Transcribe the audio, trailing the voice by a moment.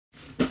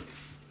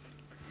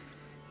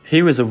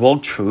Here is a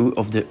walkthrough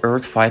of the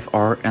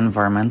Earth5R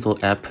Environmental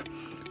App.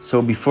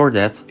 So before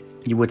that,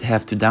 you would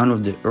have to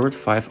download the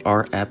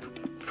Earth5R app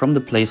from the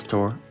Play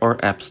Store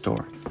or App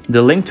Store.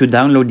 The link to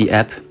download the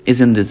app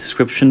is in the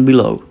description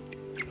below.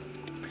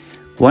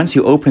 Once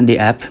you open the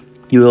app,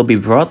 you will be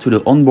brought to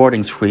the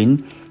onboarding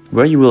screen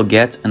where you will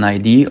get an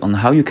idea on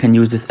how you can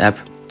use this app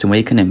to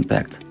make an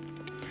impact.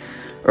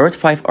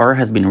 Earth5R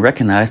has been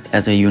recognized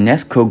as a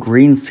UNESCO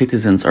Green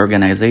Citizens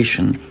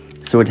organization,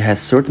 so it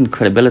has certain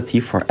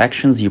credibility for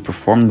actions you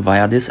perform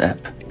via this app.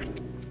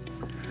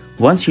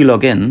 Once you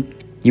log in,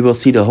 you will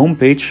see the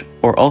homepage,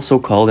 or also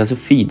called as a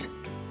feed.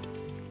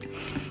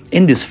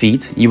 In this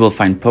feed, you will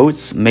find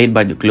posts made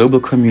by the global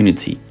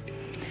community.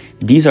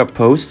 These are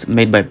posts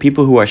made by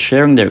people who are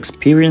sharing their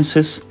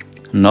experiences,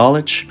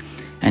 knowledge,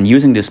 and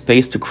using this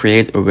space to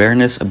create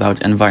awareness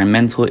about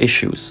environmental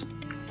issues.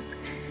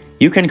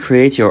 You can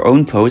create your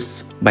own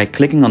posts by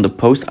clicking on the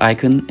post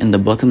icon in the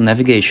bottom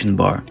navigation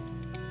bar.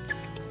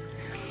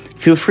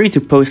 Feel free to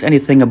post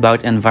anything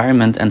about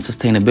environment and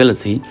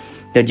sustainability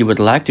that you would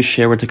like to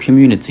share with the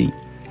community.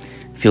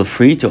 Feel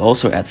free to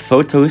also add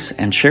photos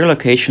and share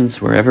locations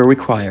wherever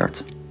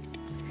required.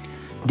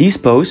 These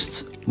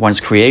posts, once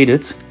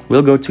created,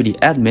 will go to the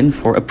admin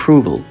for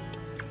approval.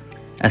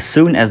 As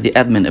soon as the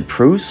admin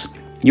approves,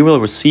 you will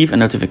receive a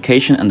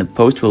notification and the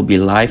post will be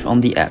live on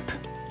the app.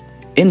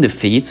 In the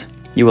feed,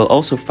 you will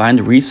also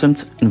find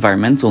recent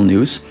environmental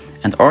news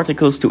and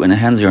articles to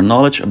enhance your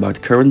knowledge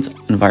about current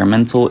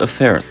environmental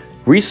affairs.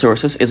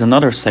 Resources is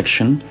another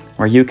section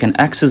where you can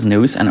access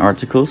news and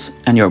articles,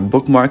 and your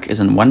bookmark is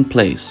in one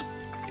place.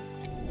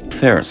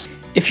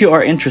 If you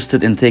are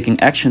interested in taking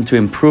action to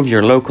improve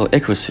your local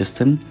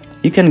ecosystem,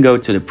 you can go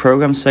to the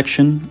program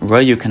section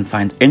where you can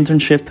find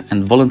internship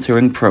and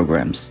volunteering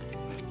programs.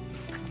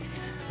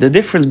 The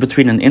difference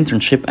between an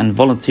internship and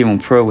volunteering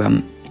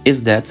program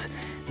is that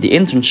the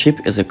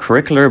internship is a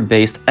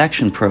curricular-based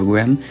action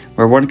program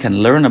where one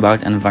can learn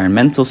about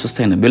environmental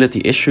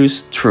sustainability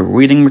issues through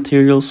reading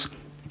materials,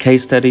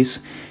 case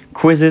studies,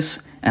 quizzes,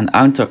 and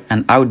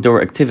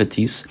outdoor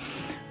activities,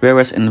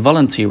 whereas in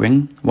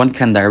volunteering, one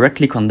can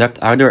directly conduct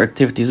outdoor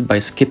activities by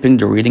skipping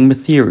the reading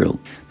material.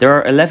 There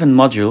are 11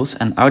 modules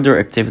and outdoor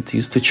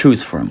activities to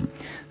choose from.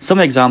 Some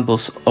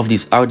examples of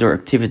these outdoor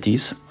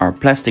activities are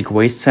plastic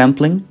waste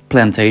sampling,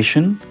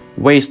 plantation,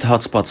 waste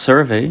hotspot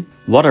survey,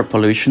 water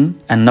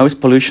pollution, and noise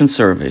pollution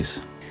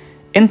surveys.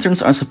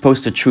 Interns are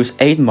supposed to choose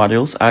 8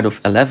 modules out of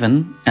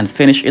 11 and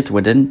finish it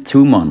within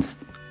 2 months.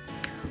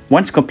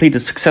 Once completed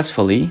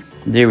successfully,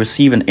 they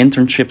receive an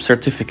internship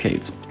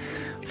certificate.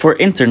 For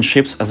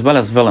internships as well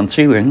as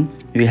volunteering,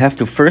 you have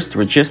to first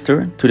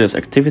register to those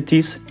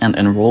activities and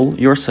enroll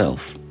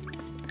yourself.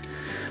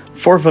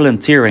 For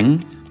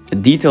volunteering, a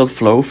detailed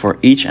flow for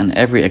each and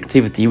every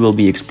activity will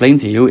be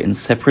explained to you in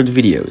separate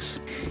videos.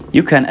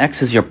 You can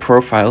access your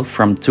profile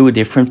from 2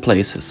 different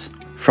places.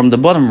 From the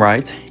bottom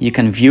right, you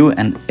can view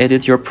and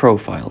edit your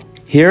profile.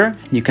 Here,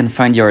 you can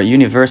find your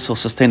Universal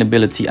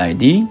Sustainability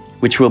ID,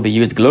 which will be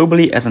used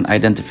globally as an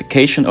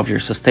identification of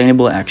your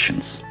sustainable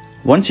actions.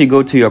 Once you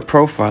go to your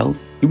profile,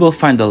 you will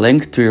find a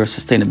link to your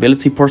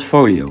sustainability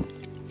portfolio.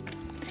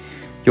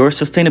 Your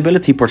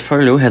sustainability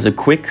portfolio has a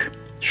quick,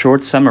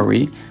 short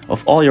summary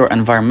of all your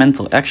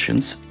environmental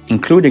actions,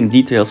 including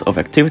details of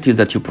activities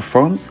that you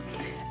performed,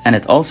 and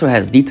it also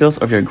has details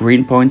of your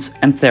green points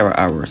and Terra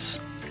hours.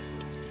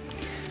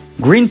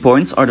 Green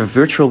points are the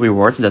virtual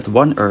rewards that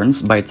one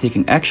earns by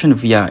taking action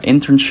via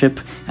internship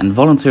and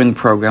volunteering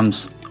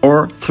programs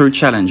or through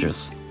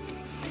challenges.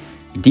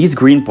 These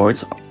green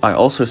points are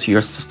also your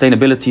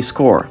sustainability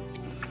score.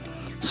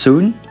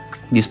 Soon,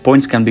 these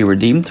points can be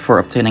redeemed for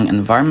obtaining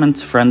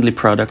environment-friendly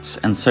products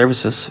and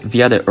services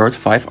via the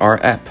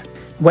Earth5R app.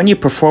 When you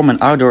perform an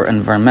outdoor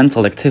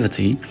environmental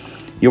activity,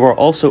 you are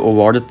also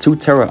awarded 2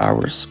 Terra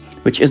hours,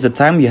 which is the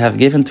time you have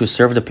given to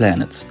serve the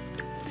planet.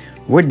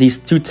 With these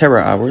 2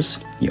 Terra hours,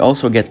 you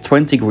also get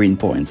 20 green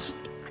points.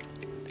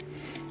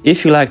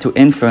 If you like to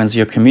influence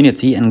your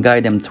community and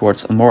guide them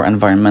towards a more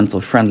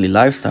environmental-friendly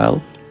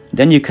lifestyle,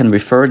 then you can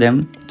refer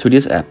them to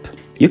this app.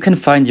 You can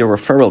find your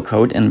referral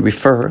code and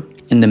refer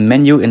in the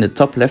menu in the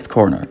top left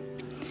corner.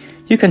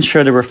 You can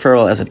share the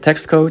referral as a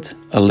text code,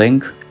 a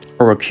link,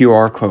 or a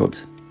QR code.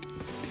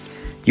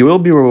 You will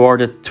be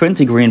rewarded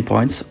 20 green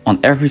points on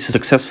every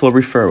successful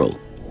referral.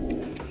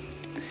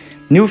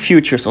 New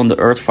features on the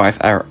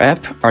Earth5R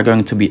app are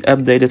going to be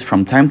updated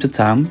from time to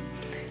time,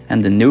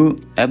 and the new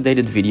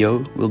updated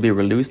video will be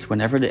released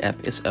whenever the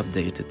app is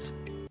updated.